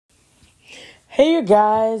Hey, you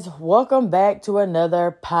guys, welcome back to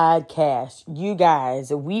another podcast. You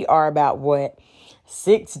guys, we are about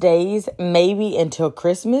 6 days, maybe until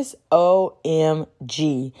Christmas.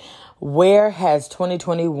 OMG. Where has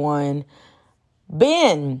 2021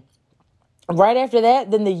 been? Right after that,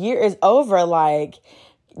 then the year is over.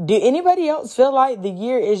 Do anybody else feel like the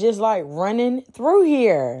year is just running through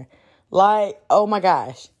here? Oh my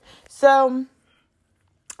gosh. So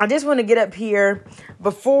I just want to get up here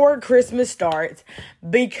before Christmas starts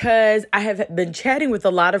because I have been chatting with a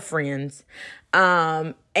lot of friends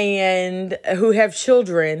and who have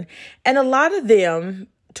children, and a lot of them,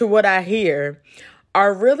 to what I hear,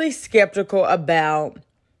 are really skeptical about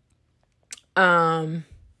have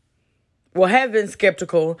been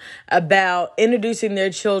skeptical about introducing their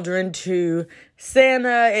children to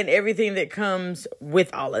Santa and everything that comes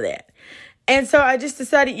with all of that. And so I just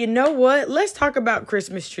decided, you know what? Let's talk about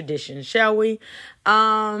Christmas traditions, shall we?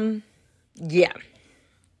 Yeah.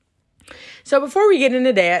 So before we get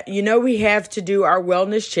into that, we have to do our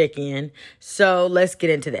wellness check-in. So let's get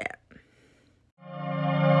into that.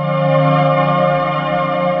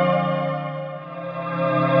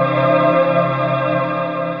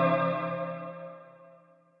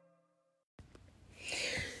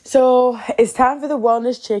 So it's time for the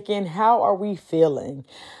wellness check-in. How are we feeling?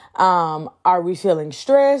 Are we feeling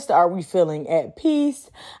stressed? Are we feeling at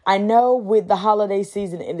peace? I know with the holiday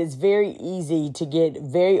season, it is very easy to get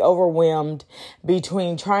very overwhelmed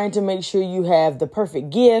between trying to make sure you have the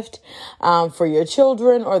perfect gift for your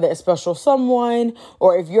children or that special someone,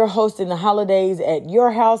 or if you're hosting the holidays at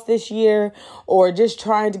your house this year, or just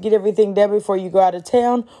trying to get everything done before you go out of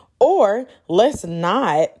town, or let's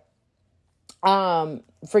not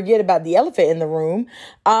forget about the elephant in the room.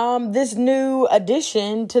 This new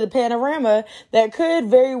addition to the panorama that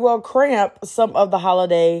could very well cramp some of the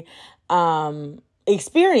holiday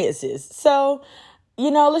experiences. So,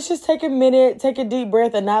 let's just take a minute, take a deep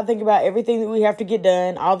breath, and not think about everything that we have to get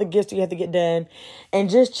done, all the gifts we have to get done, and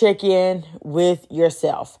just check in with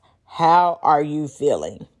yourself. How are you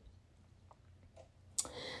feeling?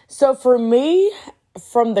 So for me,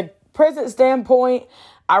 from the present standpoint,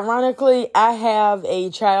 ironically, I have a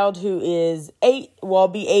child who is 8, will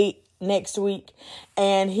be 8 next week,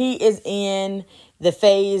 and he is in the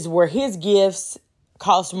phase where his gifts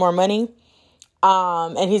cost more money,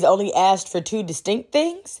 and he's only asked for 2 distinct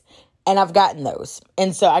things, and I've gotten those.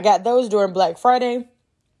 And so I got those during Black Friday.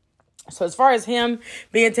 So as far as him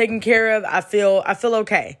being taken care of, I feel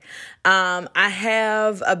okay.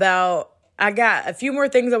 I got a few more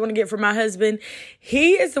things I want to get for my husband.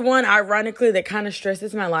 He is the one, ironically, that kind of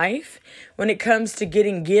stresses my life when it comes to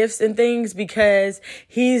getting gifts and things, because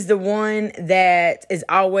he's the one that is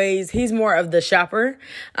he's more of the shopper.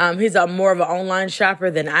 He's more of an online shopper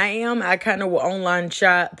than I am. I kind of will online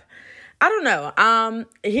shop. I don't know.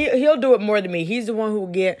 He'll do it more than me. He's the one who will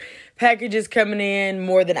get packages coming in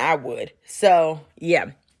more than I would. So,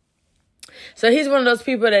 yeah. So he's one of those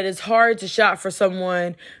people that it's hard to shop for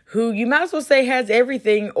someone who you might as well say has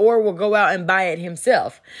everything or will go out and buy it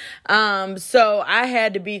himself. So I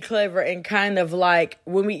had to be clever and kind of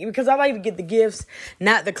because I like to get the gifts,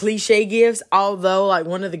 not the cliche gifts, although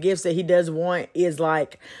one of the gifts that he does want is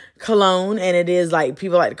cologne, and it is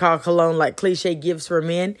people like to call cologne cliche gifts for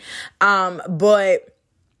men. But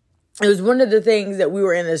it was one of the things that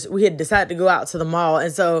we had decided to go out to the mall.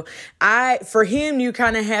 And so for him, you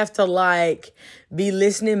kind of have to be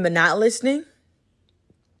listening, but not listening,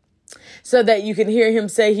 so that you can hear him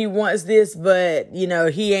say he wants this, but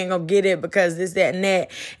he ain't gonna get it because this, that, and that.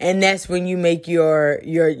 And that's when you make your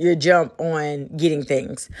jump on getting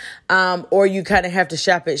things. Or you kind of have to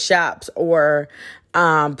shop at shops or,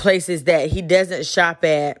 places that he doesn't shop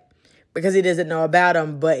at because he doesn't know about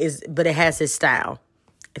them, but it has his style,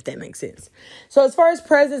 if that makes sense. So as far as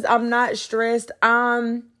presents, I'm not stressed.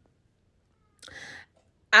 I'm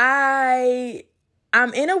in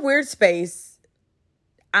a weird space.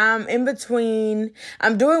 I'm in between.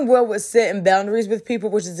 I'm doing well with setting boundaries with people,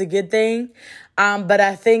 which is a good thing. But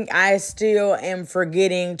I think I still am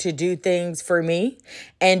forgetting to do things for me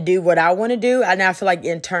and do what I want to do. And I feel like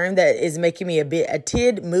in turn that is making me a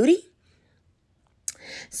tid moody.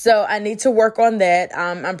 So I need to work on that.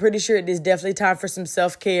 I'm pretty sure it is definitely time for some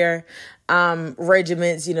self-care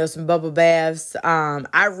regimens, some bubble baths.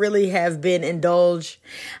 I really have been indulged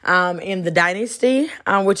in The Dynasty,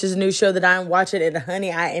 which is a new show that I'm watching. And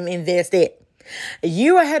honey, I am invested.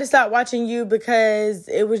 I had to stop watching you because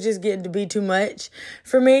it was just getting to be too much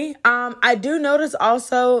for me. I do notice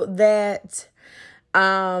also that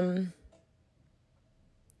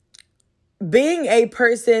being a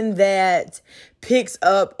person that picks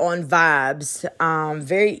up on vibes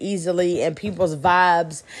very easily, and people's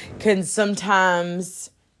vibes can sometimes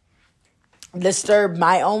disturb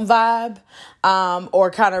my own vibe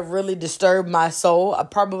or kind of really disturb my soul,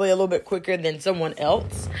 probably a little bit quicker than someone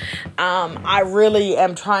else. I really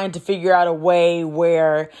am trying to figure out a way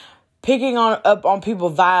where picking up on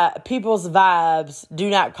people's vibes do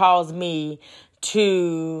not cause me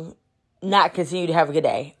to not continue to have a good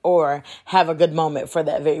day or have a good moment for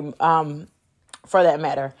that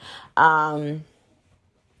matter.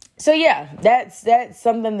 So yeah, that's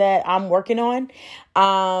something that I'm working on.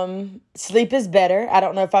 Sleep is better. I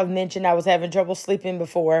don't know if I've mentioned I was having trouble sleeping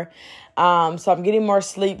before. So I'm getting more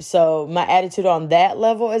sleep. So my attitude on that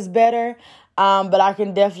level is better. But I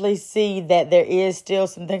can definitely see that there is still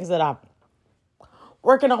some things that I'm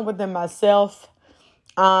working on within myself.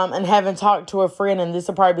 And having talked to a friend, and this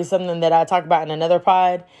will probably be something that I talk about in another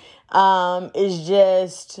pod, is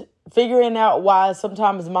just figuring out why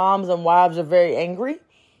sometimes moms and wives are very angry.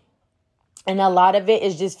 And a lot of it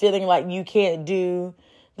is just feeling like you can't do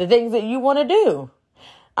the things that you want to do.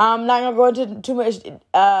 I'm not going to go into too much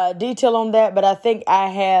detail on that, but I think I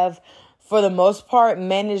have, for the most part,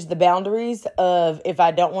 managed the boundaries of if I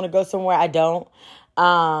don't want to go somewhere, I don't.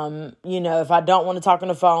 If I don't want to talk on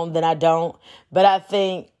the phone, then I don't. But I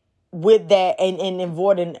think with that and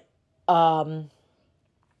avoiding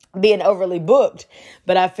being overly booked.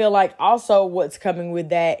 But I feel like also what's coming with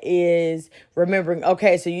that is remembering,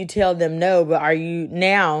 okay, so you tell them no, but are you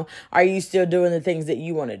still doing the things that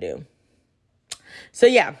you want to do? So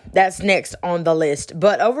yeah, that's next on the list.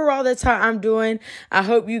 But overall, that's how I'm doing. I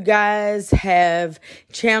hope you guys have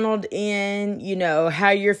channeled in,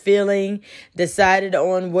 how you're feeling, decided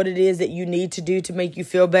on what it is that you need to do to make you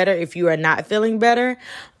feel better if you are not feeling better.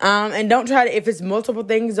 And don't try to, if it's multiple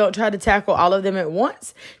things, don't try to tackle all of them at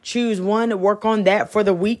once. Choose one, work on that for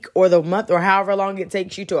the week or the month or however long it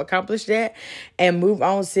takes you to accomplish that, and move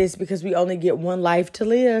on, sis, because we only get one life to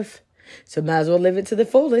live. So might as well live it to the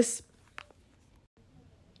fullest.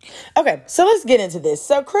 Okay, so let's get into this.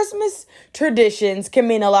 So Christmas traditions can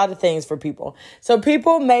mean a lot of things for people. So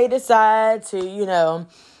people may decide to,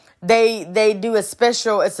 they do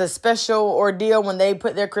it's a special ordeal when they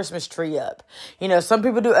put their Christmas tree up. Some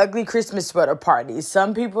people do ugly Christmas sweater parties.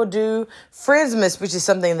 Some people do Friendsmas, which is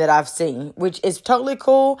something that I've seen, which is totally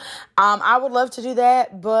cool. I would love to do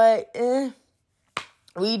that, but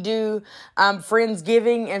we do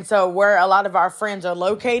Friendsgiving, and so where a lot of our friends are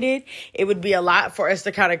located, it would be a lot for us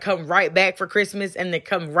to kind of come right back for Christmas and then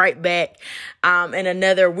come right back in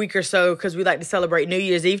another week or so, because we like to celebrate New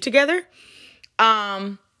Year's Eve together.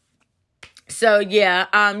 So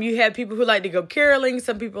yeah, you have people who like to go caroling.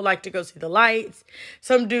 Some people like to go see the lights.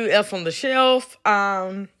 Some do Elf on the Shelf,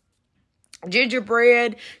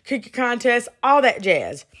 gingerbread, cookie contest, all that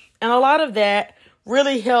jazz. And a lot of that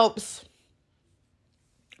really helps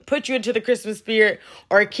put you into the Christmas spirit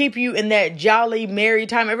or keep you in that jolly, merry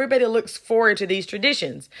time. Everybody looks forward to these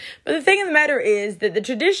traditions. But the thing of the matter is that the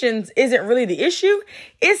traditions isn't really the issue.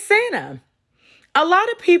 It's Santa. A lot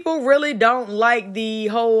of people really don't like the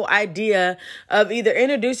whole idea of either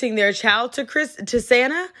introducing their child to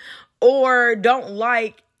Santa, or don't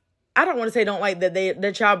like that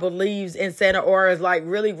their child believes in Santa or is like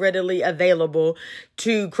really readily available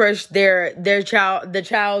to crush the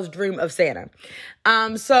child's dream of Santa.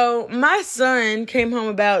 So my son came home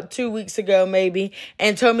about 2 weeks ago, maybe,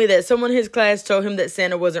 and told me that someone in his class told him that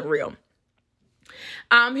Santa wasn't real.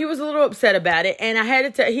 He was a little upset about it, and I had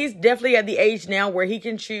to tell, he's definitely at the age now where he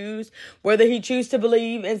can choose whether he chooses to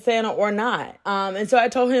believe in Santa or not. And so I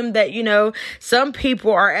told him that, some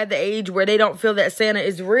people are at the age where they don't feel that Santa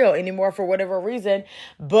is real anymore for whatever reason,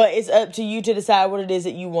 but it's up to you to decide what it is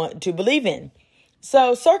that you want to believe in.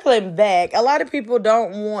 So circling back, a lot of people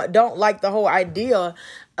don't like the whole idea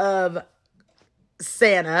of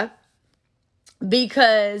Santa,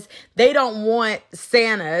 because they don't want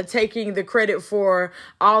Santa taking the credit for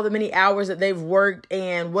all the many hours that they've worked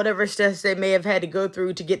and whatever steps they may have had to go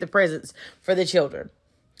through to get the presents for the children,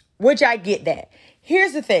 which I get that.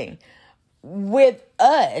 Here's the thing. With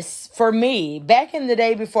us, for me, back in the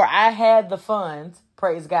day before I had the funds,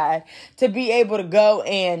 praise God, to be able to go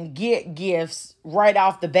and get gifts right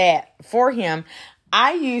off the bat for him,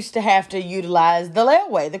 I used to have to utilize the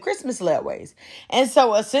layaway, the Christmas layaways. And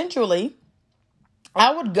so essentially,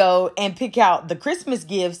 I would go and pick out the Christmas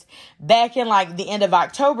gifts back in like the end of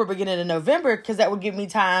October, beginning of November, because that would give me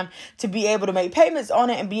time to be able to make payments on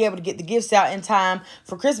it and be able to get the gifts out in time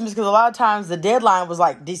for Christmas. Because a lot of times the deadline was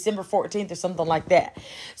like December 14th or something like that.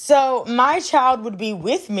 So my child would be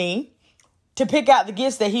with me to pick out the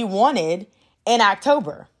gifts that he wanted in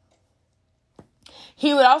October.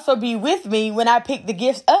 he would also be with me when I picked the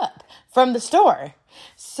gifts up from the store.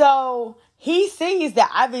 So he sees that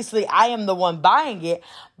obviously I am the one buying it,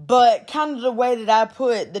 but kind of the way that I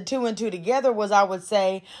put the two and two together was I would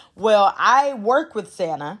say, well, I work with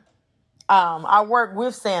Santa. I work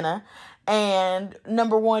with Santa. And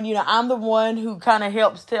number one, I'm the one who kind of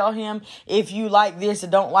helps tell him if you like this or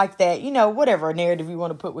don't like that, whatever narrative you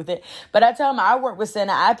want to put with it. But I tell him I work with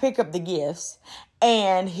Santa. I pick up the gifts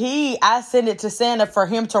and I send it to Santa for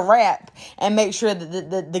him to wrap and make sure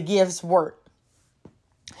that the gifts work.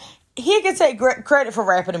 He can take credit for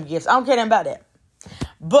wrapping them gifts. I don't care nothing about that.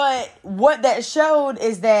 But what that showed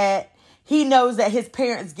is that he knows that his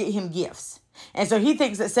parents get him gifts. And so he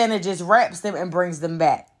thinks that Santa just wraps them and brings them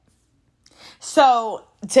back. So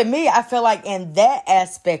to me, I feel like in that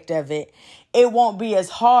aspect of it, it won't be as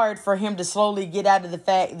hard for him to slowly get out of the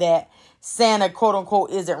fact that Santa, quote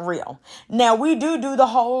unquote, isn't real. Now we do the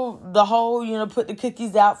whole, put the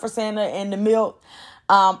cookies out for Santa and the milk,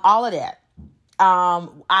 all of that.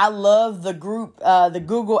 I love the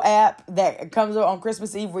Google app that comes up on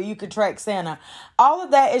Christmas Eve where you can track Santa. All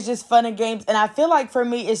of that is just fun and games. And I feel like for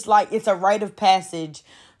me, it's like, it's a rite of passage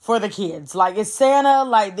for the kids. Like it's Santa,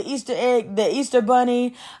 like the Easter egg, the Easter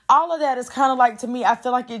bunny, all of that is kind of like, to me, I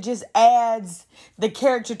feel like it just adds the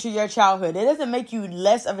character to your childhood. It doesn't make you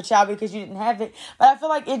less of a child because you didn't have it. But I feel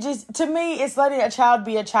like it just, to me, it's letting a child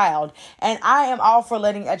be a child. And I am all for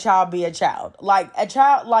letting a child be a child. Like a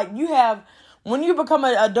child, like you have, when you become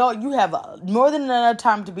an adult, you have more than enough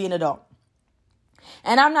time to be an adult.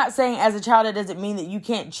 And I'm not saying as a child, it doesn't mean that you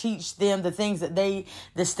can't teach them the things that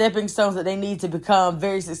the stepping stones that they need to become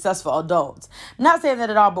very successful adults. I'm not saying that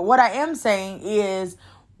at all. But what I am saying is,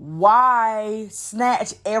 why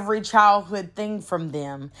snatch every childhood thing from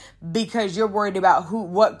them because you're worried about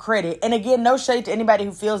what credit? And again, no shade to anybody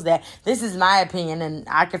who feels that. This is my opinion and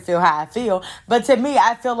I can feel how I feel. But to me,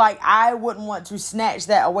 I feel like I wouldn't want to snatch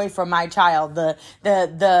that away from my child.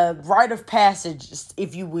 The rite of passage,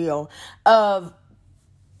 if you will, of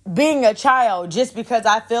being a child just because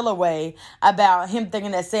I feel a way about him thinking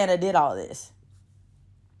that Santa did all this.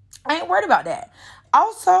 I ain't worried about that.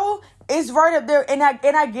 Also, it's right up there, and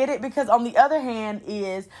I get it, because on the other hand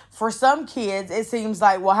is, for some kids, it seems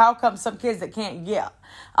like, well, how come some kids that can't get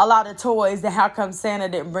a lot of toys, then how come Santa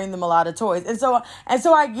didn't bring them a lot of toys? And so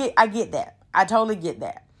I get that. I totally get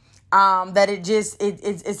that. That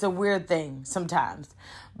it's a weird thing sometimes.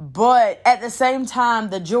 But at the same time,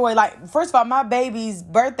 the joy, like, first of all, my baby's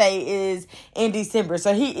birthday is in December,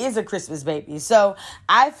 so he is a Christmas baby. So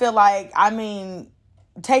I feel like,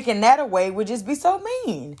 taking that away would just be so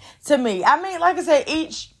mean to me. Like I said,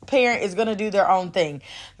 each parent is going to do their own thing.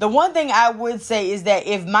 The one thing I would say is that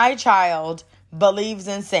if my child believes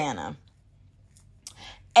in Santa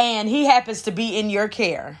and he happens to be in your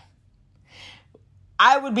care,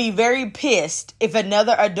 I would be very pissed if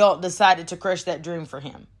another adult decided to crush that dream for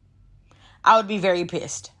him. I would be very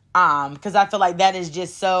pissed. Because I feel like that is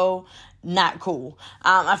just so not cool.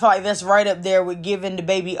 I feel like that's right up there with giving the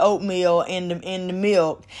baby oatmeal in the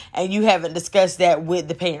milk, and you haven't discussed that with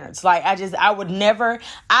the parents. Like, I would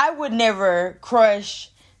never crush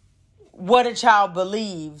what a child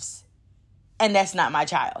believes, and that's not my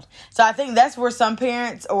child. So I think that's where some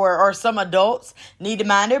parents or some adults need to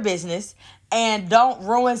mind their business and don't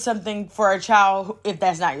ruin something for a child if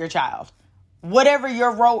that's not your child. Whatever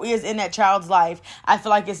your role is in that child's life, I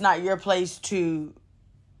feel like it's not your place to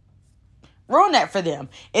ruin that for them.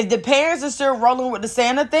 If the parents are still rolling with the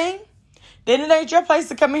Santa thing, then it ain't your place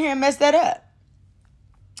to come in here and mess that up.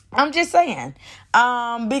 I'm just saying.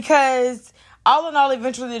 Because all in all,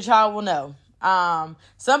 eventually the child will know.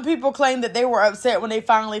 Some people claim that they were upset when they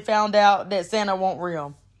finally found out that Santa wasn't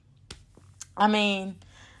real.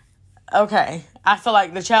 Okay. I feel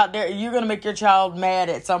like the child, you're going to make your child mad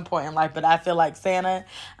at some point in life, but I feel like Santa,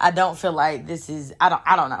 I don't feel like this is, I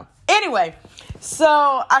don't know. Anyway, so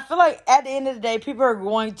I feel like at the end of the day, people are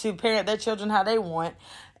going to parent their children how they want.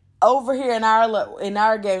 Over here in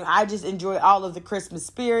our game, I just enjoy all of the Christmas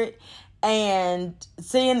spirit and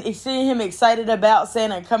seeing him excited about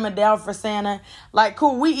Santa and coming down for Santa. Like,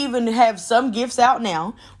 cool. We even have some gifts out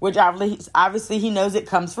now, which obviously he knows it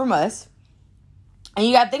comes from us. And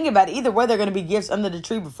you got to think about it. Either way, they're going to be gifts under the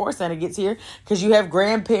tree before Santa gets here, because you have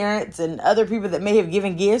grandparents and other people that may have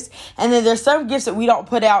given gifts. And then there's some gifts that we don't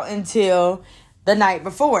put out until the night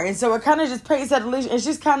before. And so it kind of just paints that illusion. It's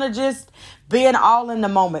just kind of just being all in the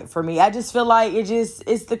moment for me. I just feel like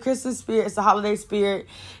it's the Christmas spirit. It's the holiday spirit.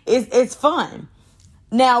 It's fun.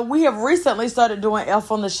 Now, we have recently started doing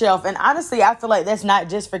Elf on the Shelf. And honestly, I feel like that's not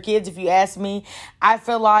just for kids, if you ask me. I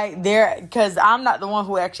feel like because I'm not the one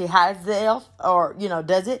who actually hides the elf or,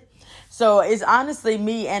 does it. So So it's honestly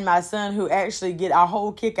me and my son who actually get our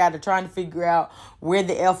whole kick out of trying to figure out where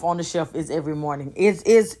the elf on the shelf is every morning.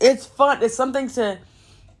 It's fun. It's something to,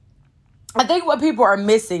 I think what people are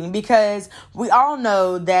missing, because we all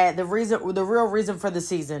know that the real reason for the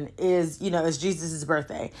season is, is Jesus'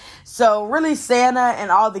 birthday. So really Santa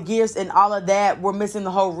and all the gifts and all of that, we're missing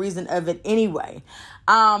the whole reason of it anyway.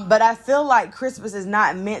 But I feel like Christmas is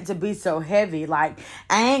not meant to be so heavy. Like,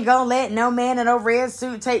 I ain't gonna let no man in a red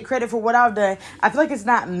suit take credit for what I've done. I feel like it's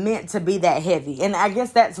not meant to be that heavy. And I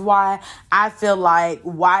guess that's why I feel like,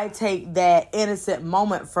 why take that innocent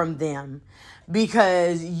moment from them?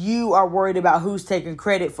 Because you are worried about who's taking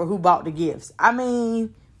credit for who bought the gifts. I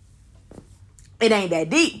mean, it ain't that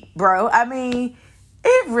deep, bro. I mean,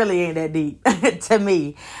 it really ain't that deep to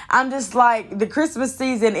me. I'm just like, the Christmas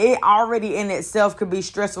season, it already in itself could be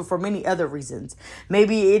stressful for many other reasons.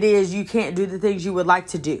 Maybe it is you can't do the things you would like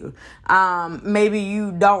to do. Maybe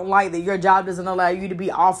you don't like that your job doesn't allow you to be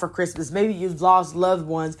off for Christmas. Maybe you've lost loved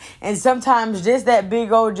ones. And sometimes just that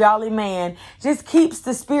big old jolly man just keeps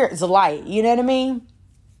the spirits light. You know what I mean?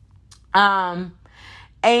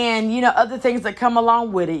 And, other things that come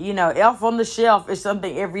along with it. Elf on the Shelf is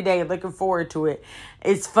something every day, looking forward to it.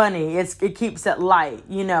 It's funny. It keeps it light.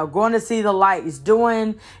 Going to see the lights,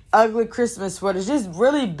 doing ugly Christmas sweaters, just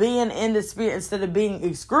really being in the spirit instead of being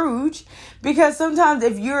a Scrooge. Because sometimes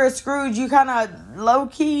if you're a Scrooge, you kind of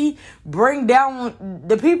low-key bring down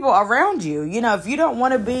the people around you. If you don't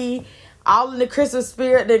want to be all in the Christmas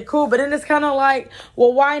spirit, then cool. But then it's kind of like,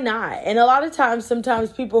 well, why not? And a lot of times,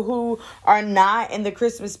 sometimes people who are not in the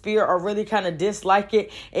Christmas spirit or really kind of dislike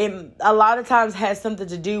it, it a lot of times has something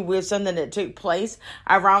to do with something that took place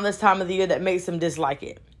around this time of the year that makes them dislike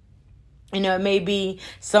it. It may be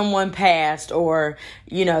someone passed, or,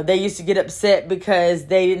 they used to get upset because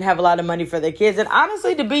they didn't have a lot of money for their kids. And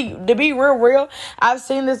honestly, to be real, I've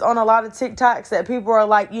seen this on a lot of TikToks that people are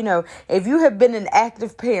like, if you have been an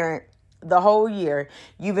active parent the whole year,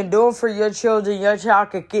 you've been doing for your children, your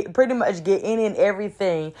child could pretty much get any and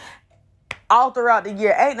everything all throughout the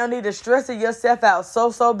year. Ain't no need to stressing yourself out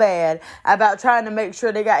so bad about trying to make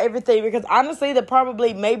sure they got everything, because honestly,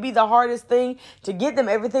 maybe the hardest thing to get them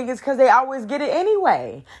everything is because they always get it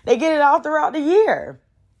anyway. They get it all throughout the year.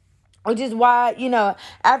 Which is why,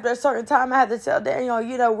 after a certain time, I had to tell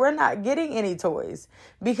Daniel, we're not getting any toys,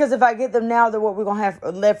 because if I get them now, then what we're going to have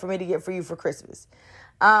left for me to get for you for Christmas.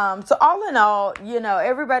 So all in all,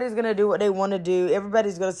 everybody's going to do what they want to do.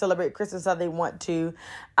 Everybody's going to celebrate Christmas how they want to.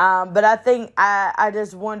 But I think I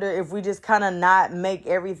just wonder if we just kind of not make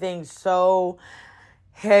everything so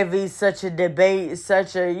heavy, such a debate,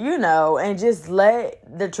 and just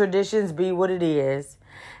let the traditions be what it is,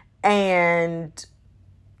 and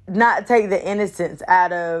not take the innocence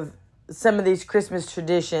out of some of these Christmas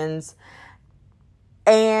traditions,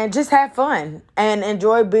 and just have fun and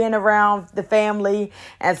enjoy being around the family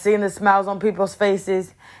and seeing the smiles on people's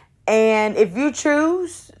faces. And if you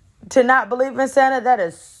choose to not believe in Santa, that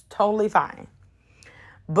is totally fine.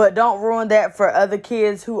 But don't ruin that for other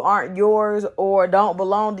kids who aren't yours or don't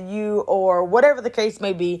belong to you, or whatever the case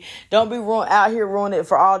may be. Don't be out here ruining it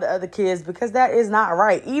for all the other kids, because that is not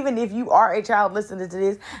right. Even if you are a child listening to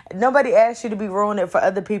this, nobody asked you to be ruining it for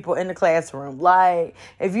other people in the classroom. Like,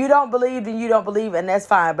 if you don't believe, then you don't believe, and that's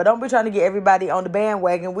fine. But don't be trying to get everybody on the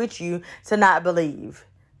bandwagon with you to not believe.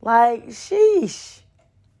 Like, sheesh.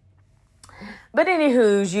 But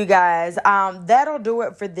anywho, you guys, that'll do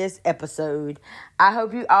it for this episode. I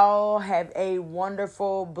hope you all have a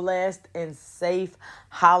wonderful, blessed, and safe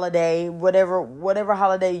holiday. Whatever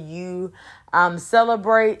holiday you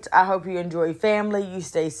celebrate. I hope you enjoy family. You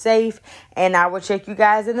stay safe. And I will check you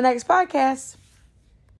guys in the next podcast.